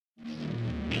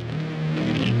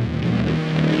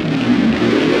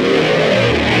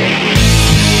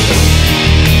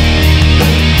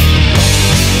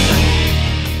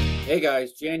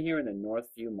Jan here in the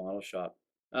Northview model shop.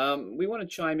 We want to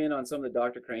chime in on some of the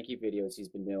Dr. Cranky videos he's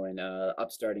been doing,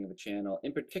 upstarting of a channel,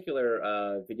 in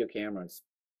particular video cameras.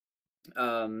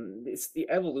 It's the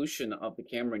evolution of the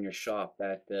camera in your shop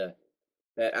that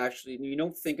actually you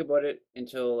don't think about it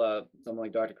until someone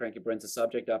like Dr. Cranky brings the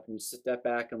subject up, and you step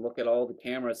back and look at all the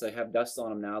cameras that have dust on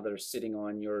them now that are sitting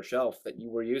on your shelf that you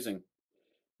were using.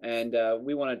 And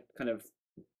we want to kind of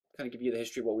give you the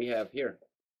history of what we have here.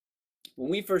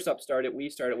 When we first upstarted, we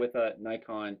started with a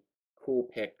Nikon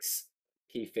Coolpix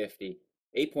T50,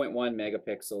 8.1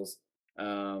 megapixels,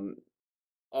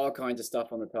 all kinds of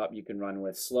stuff on the top you can run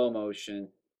with, slow motion,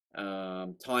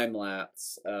 time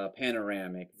lapse,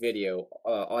 panoramic, video,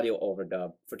 audio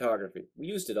overdub, photography. We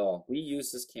used it all. We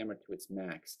used this camera to its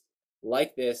max.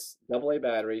 Like this, AA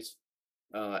batteries,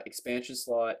 expansion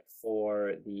slot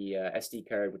for the SD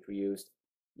card, which we used.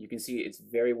 You can see it's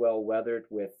very well weathered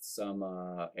with some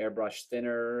airbrush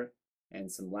thinner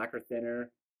and some lacquer thinner.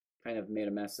 Kind of made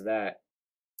a mess of that.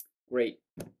 Great.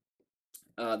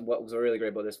 What was really great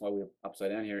about this, while we're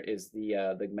upside down here, is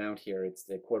the mount here. It's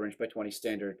the 1/4 inch by 20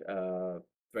 standard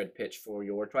thread pitch for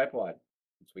your tripod.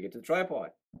 So we get to the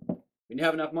tripod. We didn't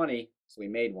have enough money, so we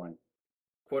made one.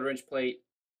 1/4 inch plate,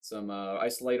 some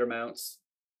isolator mounts,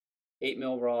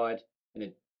 8mm rod, and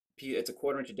it's a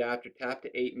 1/4 inch adapter tapped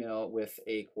to 8mm with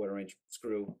a 1/4 inch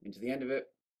screw into the end of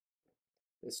it.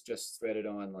 This just threaded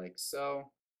on like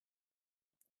so.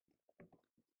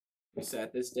 We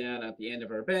sat this down at the end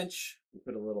of our bench. We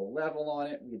put a little level on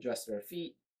it. We adjusted our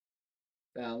feet.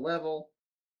 Down level.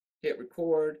 Hit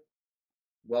record.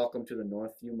 Welcome to the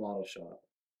Northview model shop.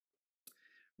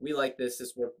 We like this.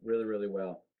 This worked really, really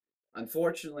well.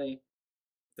 Unfortunately,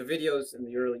 the videos in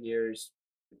the early years,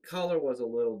 the color was a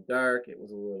little dark. It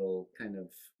was a little kind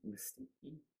of misty.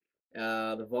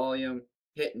 The volume,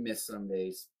 hit and miss some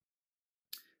days.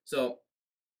 So,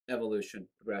 evolution,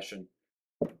 progression.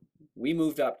 We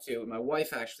moved up to, my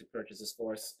wife actually purchased this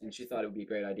for us, and she thought it would be a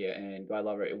great idea, and God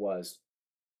love her, it was.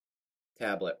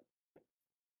 Tablet.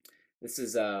 This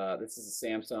is a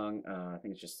Samsung, I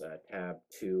think it's just a Tab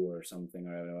 2 or something,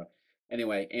 or whatever.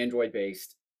 Anyway, Android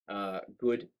based,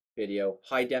 good video.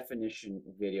 High definition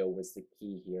video was the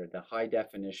key here. The high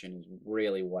definition is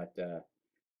really what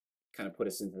kind of put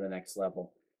us into the next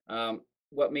level.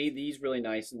 What made these really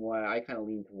nice and why I kind of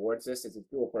lean towards this is it's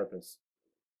dual purpose.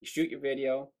 You shoot your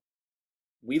video,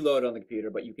 we load on the computer,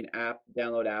 but you can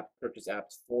download apps, purchase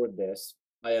apps for this.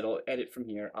 I'll edit from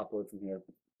here, upload from here,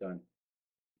 done.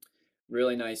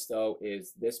 Really nice though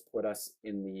is this put us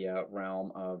in the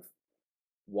realm of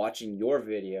watching your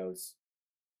videos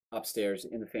upstairs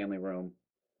in the family room,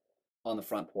 on the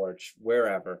front porch,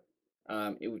 wherever.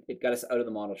 It got us out of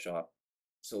the model shop,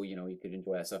 so you could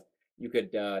enjoy that stuff. You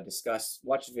could discuss,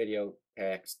 watch the video,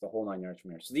 text, the whole 9 yards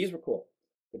from here. So these were cool.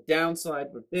 The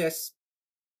downside with this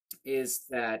is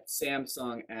that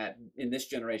Samsung in this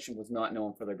generation was not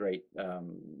known for their great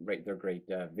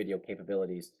video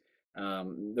capabilities.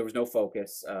 There was no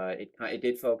focus. It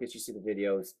did focus. You see the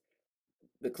videos.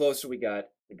 The closer we got,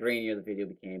 the grainier the video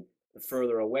became. The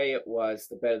further away it was,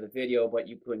 the better the video, but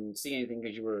you couldn't see anything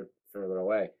because you were further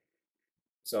away.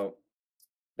 So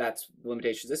that's the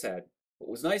limitations this had. What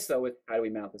was nice though with how do we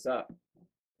mount this up?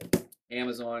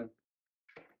 Amazon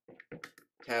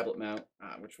tablet mount.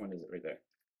 Which one is it right there?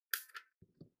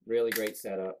 Really great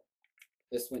setup.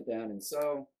 This went down and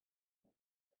so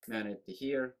mounted to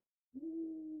here.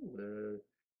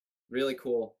 Really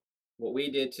cool. What we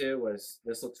did too was,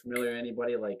 this looks familiar to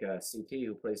anybody like CT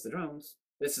who plays the drums.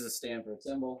 This is a stand for a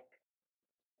cymbal.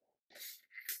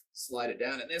 Slide it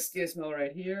down in this gizmo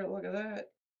right here. Look at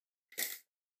that.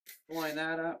 Line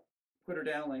that up. Put her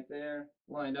down like there.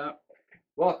 Lined up.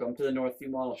 Welcome to the Northview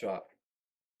model shop.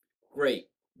 Great.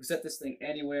 We set this thing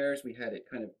anywhere. We had it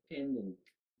kind of pinned and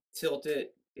tilted,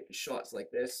 getting shots like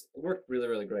this. It worked really,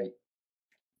 really great.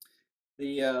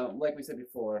 The like we said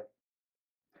before,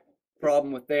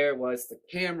 problem with there was the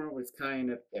camera was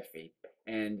kind of iffy,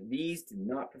 and these did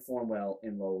not perform well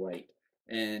in low light.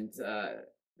 And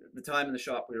the time in the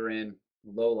shop we were in,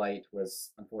 low light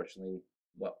was unfortunately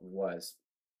what was.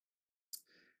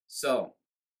 So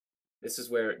this is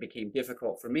where it became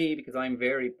difficult for me because I'm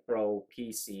very pro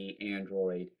PC,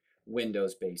 Android,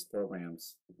 Windows-based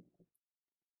programs.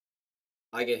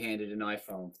 I get handed an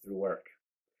iPhone through work.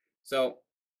 So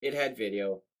it had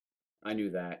video. I knew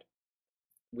that.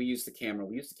 We used the camera.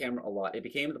 We used the camera a lot. It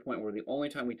became to the point where the only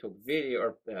time we took video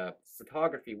or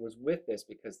photography was with this,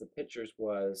 because the pictures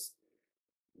was,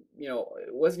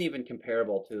 it wasn't even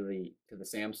comparable to the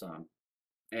Samsung,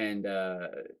 and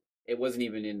it wasn't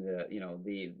even in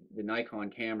the Nikon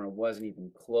camera wasn't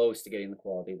even close to getting the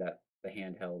quality that the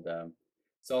handheld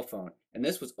cell phone. And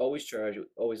this was always charged,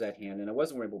 always at hand, and I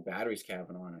wasn't worried about batteries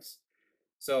calving on us.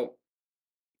 So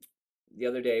the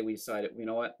other day we decided, you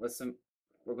know what, listen,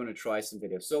 we're going to try some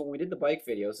videos. So when we did the bike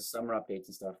videos, the summer updates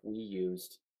and stuff, we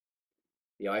used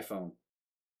the iPhone.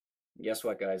 And guess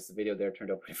what, guys? The video there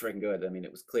turned out pretty freaking good. I mean,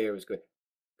 it was clear, it was good.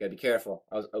 Gotta be careful.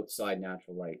 I was outside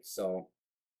natural light, so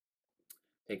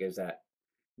take it as that.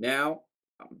 Now,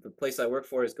 the place I work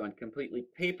for has gone completely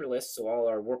paperless, so all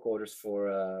our work orders for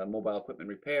mobile equipment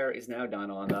repair is now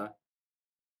done on the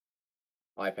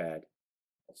iPad.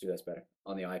 Let's do this better.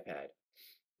 On the iPad.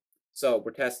 So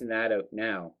we're testing that out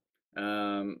now.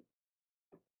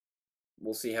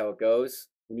 We'll see how it goes.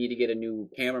 We need to get a new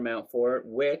camera mount for it,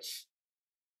 which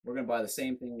we're going to buy the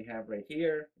same thing we have right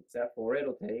here, except for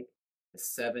it'll take a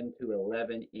 7 to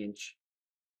 11 inch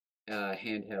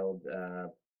handheld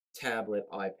tablet,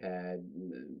 iPad,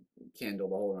 Kindle,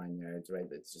 the whole 9 yards, right?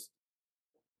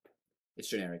 It's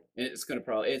generic. And it's going to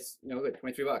probably, it's, good,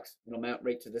 $23. It'll mount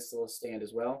right to this little stand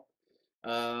as well.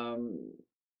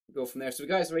 Go from there. So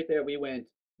guys, right there, we went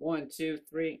 1, 2,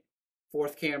 3,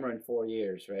 fourth camera in 4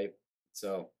 years, right?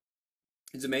 So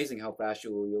it's amazing how fast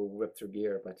you'll rip through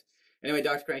gear. But anyway,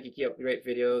 Dr. Cranky, keep up the great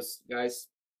videos. Guys,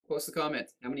 post a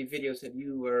comment. How many videos have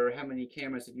you, or how many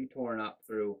cameras have you torn up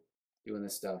through doing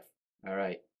this stuff? All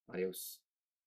right, adios.